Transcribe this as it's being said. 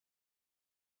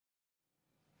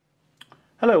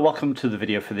Hello, welcome to the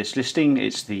video for this listing.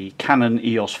 It's the Canon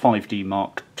EOS 5D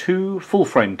Mark II full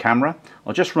frame camera.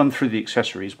 I'll just run through the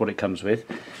accessories, what it comes with.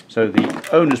 So the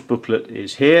owner's booklet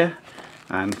is here,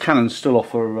 and Canon still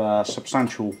offer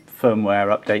substantial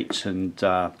firmware updates, and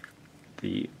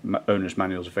the owner's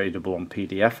manual is available on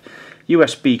PDF.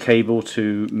 USB cable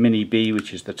to Mini B,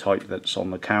 which is the type that's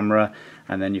on the camera,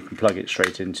 and then you can plug it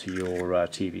straight into your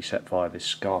TV set via this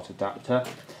SCART adapter.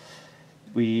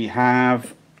 We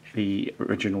have the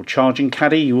original charging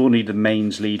caddy. You will need a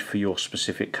mains lead for your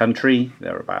specific country.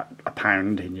 They're about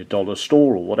 £1 in your dollar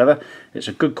store or whatever. It's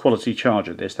a good quality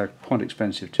charger this, they're quite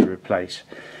expensive to replace.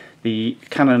 The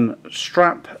Canon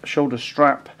strap, shoulder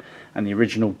strap, and the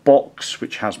original box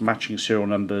which has matching serial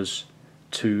numbers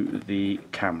to the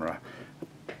camera.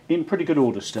 In pretty good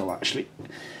order still actually.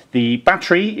 The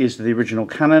battery is the original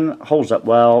Canon, holds up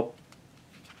well,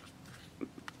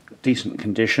 decent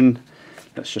condition.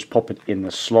 Let's just pop it in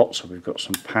the slot so we've got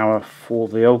some power for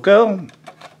the old girl.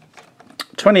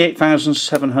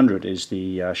 28,700 is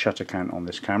the shutter count on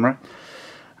this camera.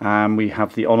 We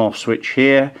have the on-off switch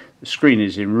here. The screen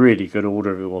is in really good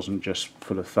order if it wasn't just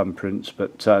full of thumbprints,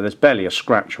 but there's barely a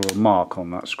scratch or a mark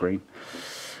on that screen.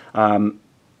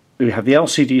 We have the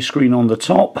LCD screen on the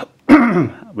top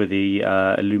with the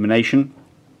illumination.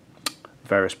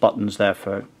 Various buttons there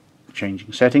for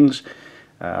changing settings.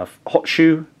 Hot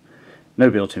shoe. No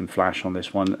built-in flash on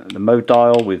this one. The mode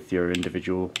dial with your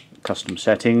individual custom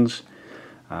settings.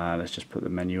 Let's just put the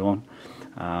menu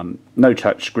on. No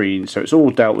touch screen, so it's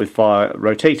all dealt with via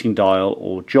rotating dial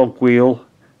or jog wheel.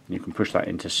 You can push that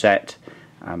into set,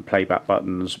 and playback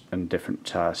buttons and different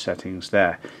settings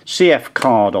there. CF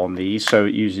card on these, so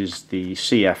it uses the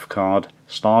CF card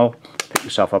style. Pick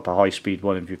yourself up a high-speed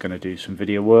one if you're going to do some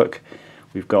video work.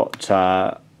 We've got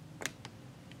our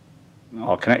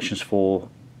connections for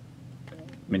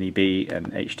Mini B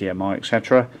and HDMI,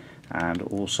 etc., and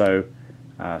also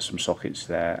some sockets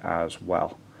there as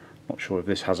well. Not sure if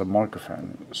this has a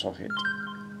microphone socket.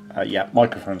 Yeah,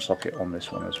 microphone socket on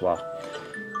this one as well.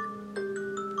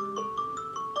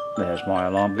 There's my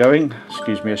alarm going.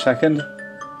 Excuse me a second.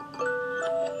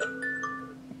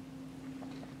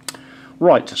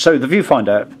 Right, so the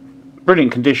viewfinder,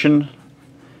 brilliant condition.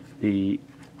 The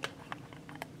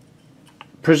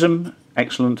prism,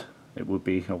 excellent. It would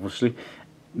be obviously.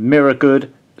 Mirror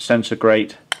good, sensor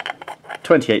great,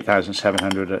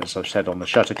 28,700 as I've said on the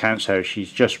shutter count, so she's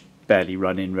just barely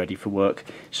running ready for work.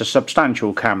 It's a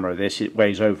substantial camera this, it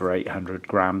weighs over 800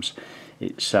 grams,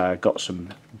 it's got some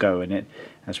go in it.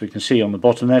 As we can see on the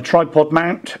bottom there, tripod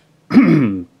mount,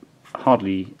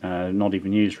 hardly, not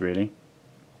even used really,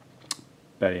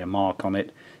 barely a mark on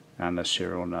it, and a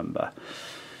serial number.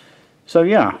 So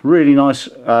yeah, really nice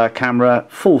camera,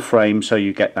 full frame, so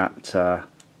you get that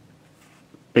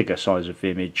bigger size of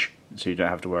image, so you don't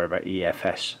have to worry about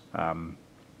EFS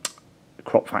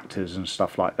crop factors and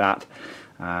stuff like that.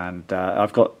 And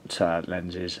I've got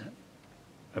lenses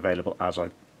available, as I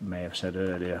may have said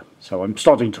earlier, so I'm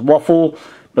starting to waffle,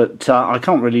 but I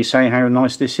can't really say how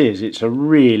nice this is. It's a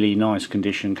really nice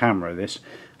condition camera this.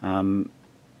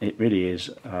 It really is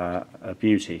a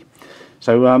beauty.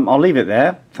 So I'll leave it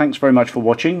there. Thanks very much for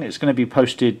watching. It's going to be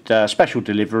posted special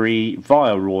delivery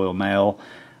via Royal Mail,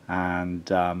 and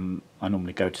I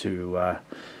normally go to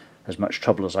as much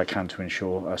trouble as I can to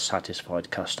ensure a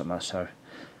satisfied customer. So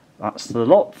that's the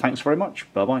lot. Thanks very much.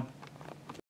 Bye bye.